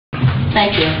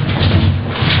Thank you.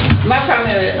 My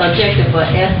primary objective for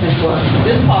asking for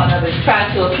this part of it is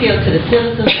try to appeal to the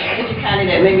citizens of Edgewood County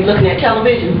that may be looking at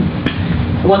television.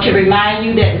 I want to remind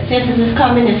you that the census is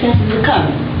coming,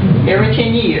 every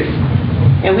 10 years.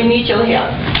 And we need your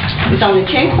help. It's only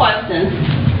 10 questions.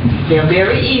 They're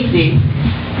very easy.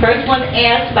 First one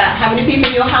asks about how many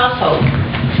people in your household.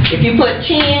 If you put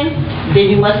 10, then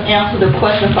you must answer the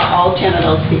question for all 10 of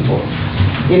those people.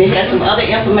 Then it has some other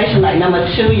information like number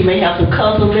 2, you may have some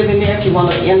cousins living there. If you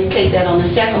want to indicate that on the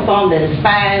second form, that is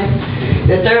fine.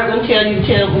 The third one tells you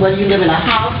whether you live in a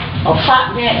house,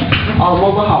 apartment, or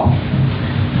mobile home.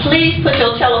 Please put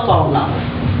your telephone number.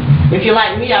 If you're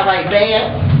like me, I write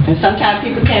bad, and sometimes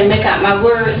people can't make out my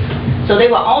words. So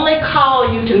they will only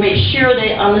call you to make sure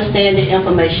they understand the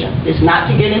information. It's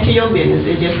not to get into your business,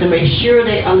 it's just to make sure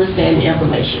they understand the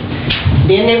information.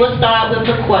 Then they will start with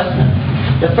the question.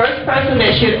 The first person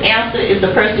that should answer is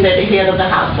the person at the head of the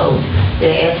household.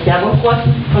 They ask 7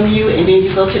 questions from you, and then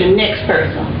you go to the next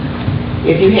person.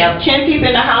 If you have 10 people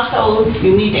in the household,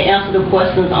 you need to answer the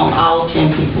questions on all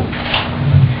 10 people.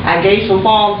 I gave some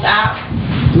forms out.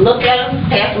 Look at them,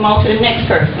 pass them on to the next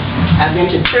person. I've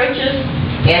been to churches,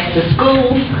 asked the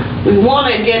schools. We want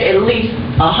to get at least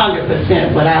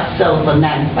 100%, but I settle for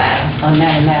 95 or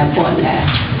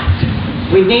 99.9.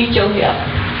 We need your help.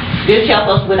 This helps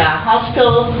us with our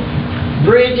hospitals,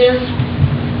 bridges,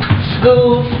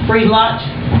 schools, free lunch,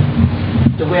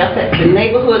 the welfare, the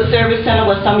neighborhood service center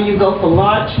where some of you go for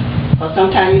lunch, or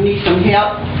sometimes you need some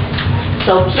help.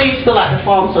 So please fill out the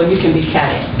form so you can be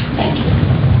counted. Thank you.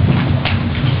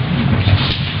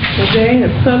 Is there any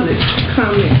public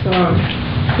comments on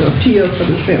the appeal for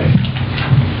the film?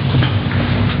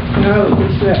 I would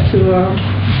just like to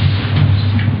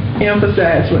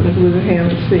emphasize what Ms. Willingham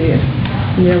said.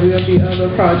 There will be other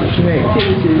projects and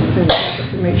activities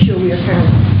to make sure we are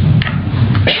counted.